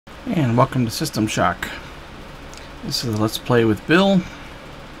And welcome to System Shock. This is a Let's Play with Bill.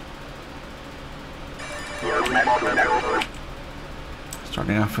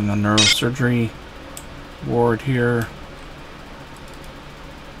 Starting off in the neurosurgery ward here.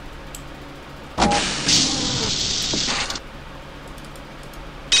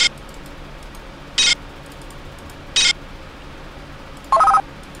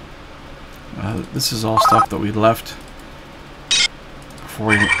 This is all stuff that we left before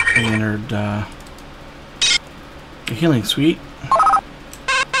we entered the healing suite.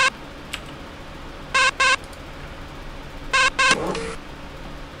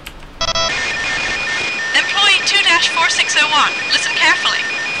 Employee 2-4601, listen carefully.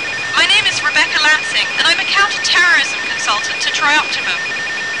 My name is Rebecca Lansing, and I'm a counter-terrorism consultant to Trioptimum.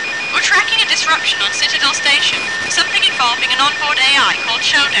 We're tracking a disruption on Citadel Station, something involving an onboard AI called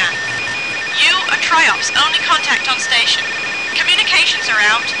Shodan. You are Triop's only contact on station. Communications are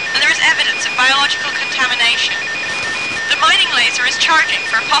out, and there is evidence of biological contamination. The mining laser is charging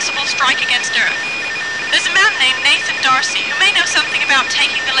for a possible strike against Earth. There's a man named Nathan Darcy who may know something about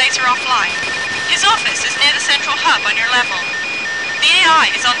taking the laser offline. His office is near the central hub on your level. The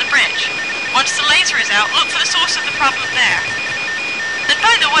AI is on the bridge. Once the laser is out, look for the source of the problem there. And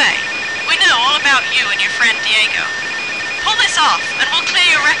by the way, we know all about you and your friend Diego. Pull this off, and we'll clear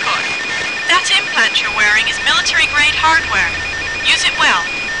your record. That implant you're wearing is military-grade hardware. Use it well.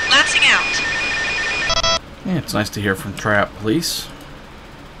 Lansing out. Yeah, it's nice to hear from Triop Police.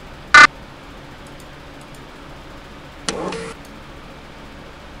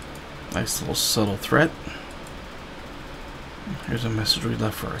 Nice little subtle threat. Here's a message we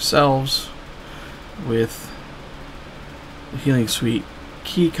left for ourselves with the healing suite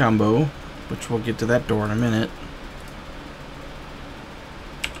key combo, which we'll get to that door in a minute.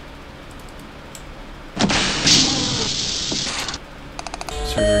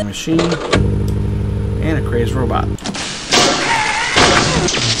 Surgery machine, and a crazed robot.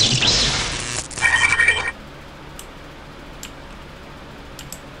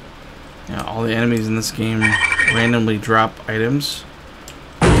 Now, all the enemies in this game randomly drop items.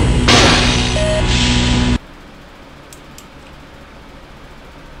 And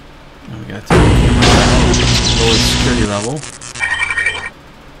we gotta take the camera down to the lowest security level.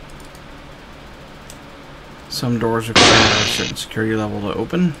 Some doors require a certain security level to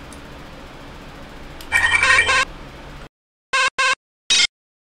open.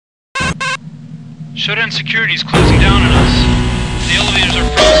 Shodan security is closing down on us. The elevators are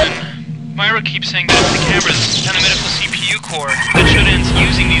frozen. Myra keeps saying that it's the cameras and the medical CPU core that Shodan's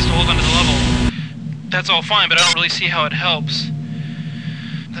using these to hold onto the level. That's all fine, but I don't really see how it helps.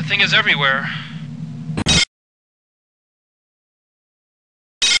 The thing is everywhere.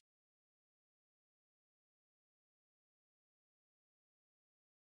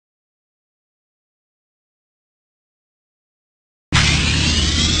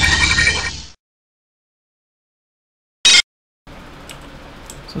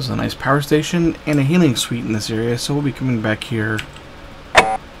 So there's a nice power station and a healing suite in this area, so we'll be coming back here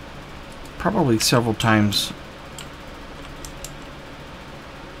probably several times.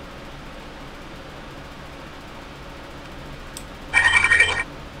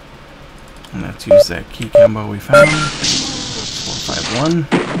 And let's use that key combo we found. 451.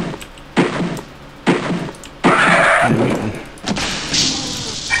 And waiting.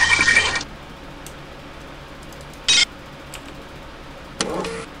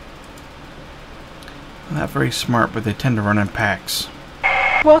 Not very smart, but they tend to run in packs.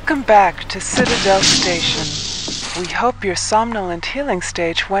 Welcome back to Citadel Station. We hope your somnolent healing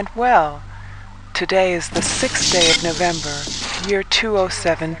stage went well. Today is the 6th day of November, year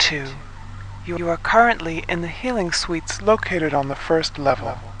 2072. You are currently in the healing suites located on the first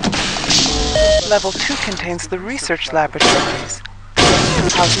level. Level 2 contains the research laboratories.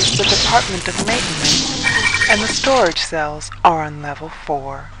 It houses the Department of Maintenance, and the storage cells are on level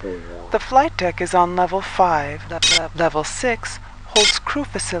 4. The flight deck is on level 5. Level 6 holds crew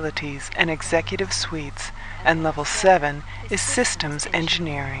facilities and executive suites, and level 7 is systems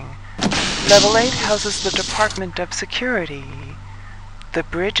engineering. Level 8 houses the Department of Security. The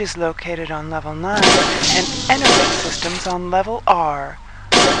bridge is located on level 9, and energy systems on level R.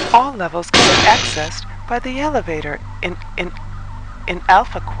 All levels can be accessed by the elevator in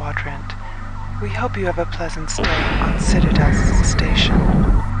Alpha Quadrant. We hope you have a pleasant stay on Citadel Station.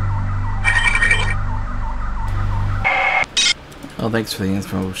 Well, thanks for the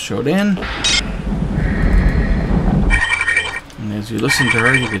info, Shodan. And as you listen to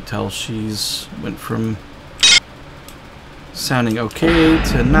her, you could tell she's went from sounding okay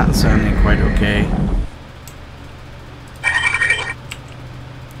to not sounding quite okay.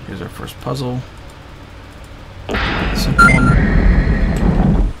 Here's our first puzzle. Simple one.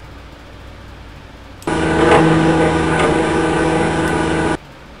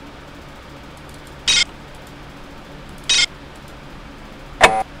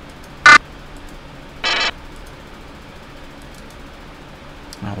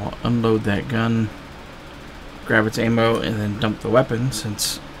 I will unload that gun, grab its ammo, and then dump the weapon,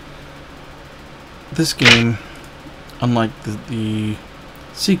 since this game, unlike the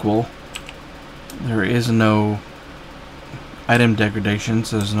sequel, there is no item degradation,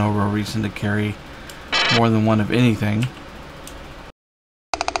 so there's no real reason to carry more than one of anything.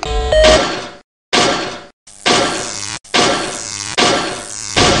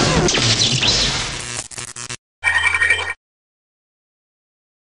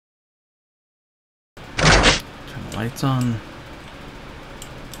 Lights on.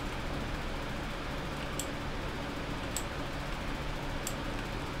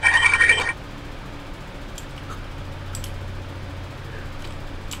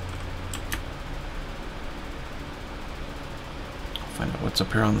 Find out what's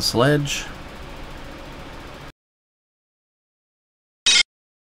up here on the sledge.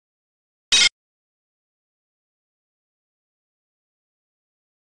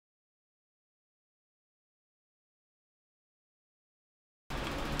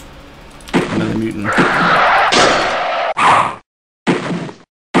 Another mutant.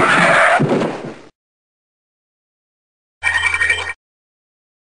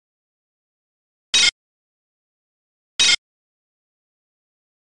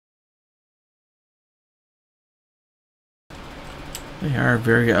 They are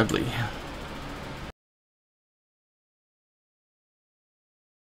very ugly. Now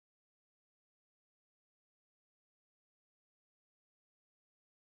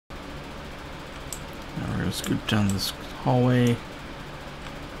we're going to scoot down this hallway.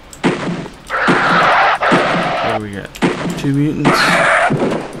 There we got 2 mutants.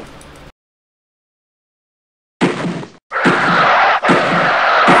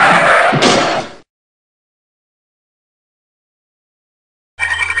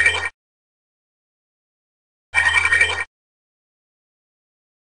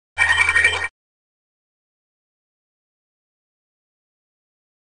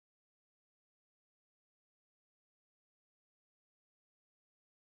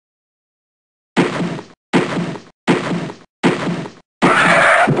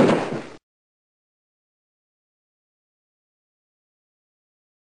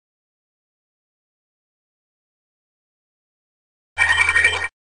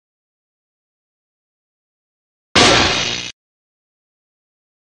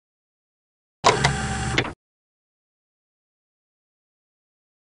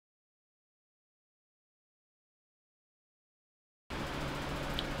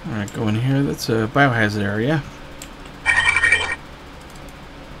 Alright, go in here. That's a biohazard area.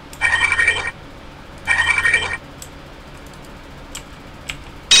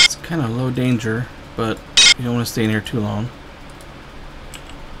 It's kind of low danger, but you don't want to stay in here too long,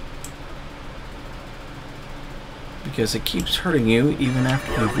 because it keeps hurting you even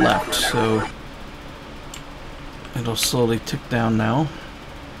after you've left, so it'll slowly tick down now.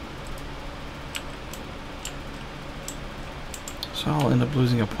 So I'll end up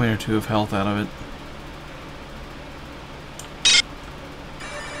losing a point or 2 of health out of it.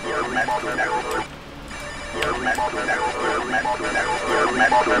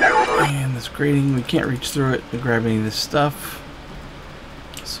 And this grating, we can't reach through it to grab any of this stuff,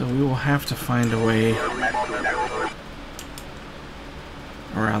 so we will have to find a way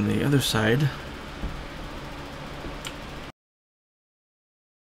around the other side.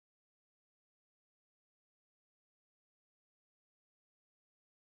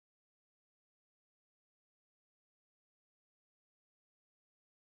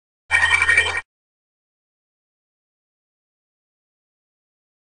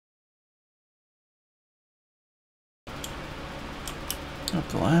 Up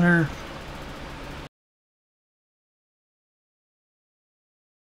the ladder.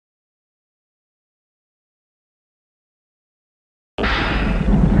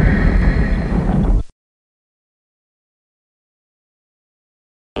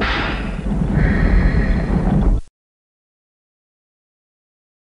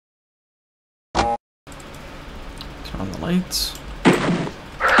 Turn on the lights.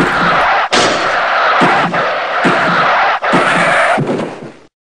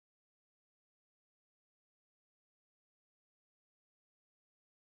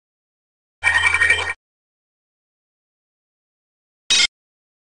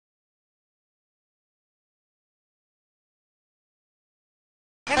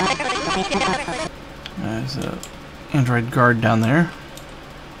 There's a Android guard down there.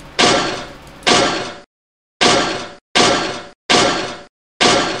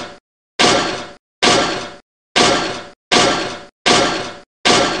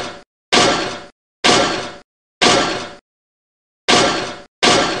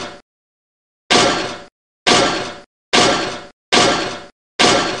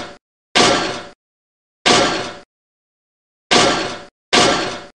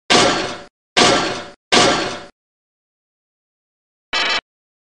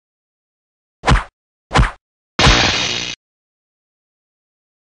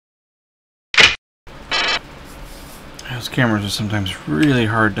 Those cameras are sometimes really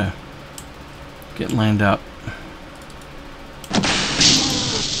hard to get lined up.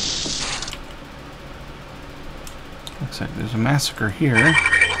 Looks like there's a massacre here.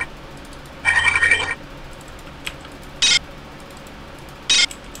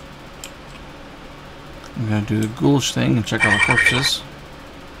 I'm gonna do the ghoulish thing and check all the corpses.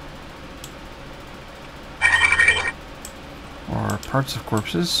 Or parts of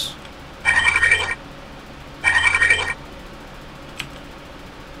corpses.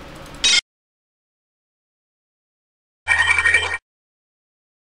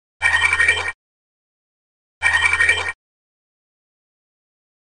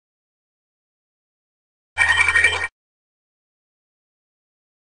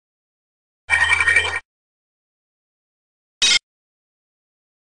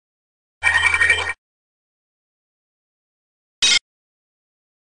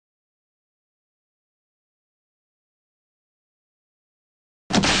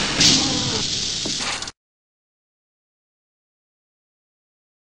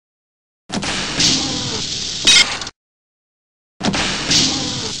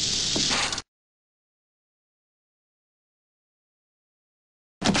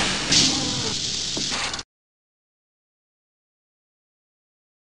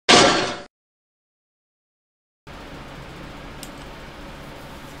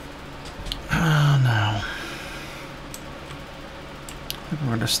 We're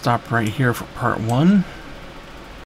going to stop right here for part 1.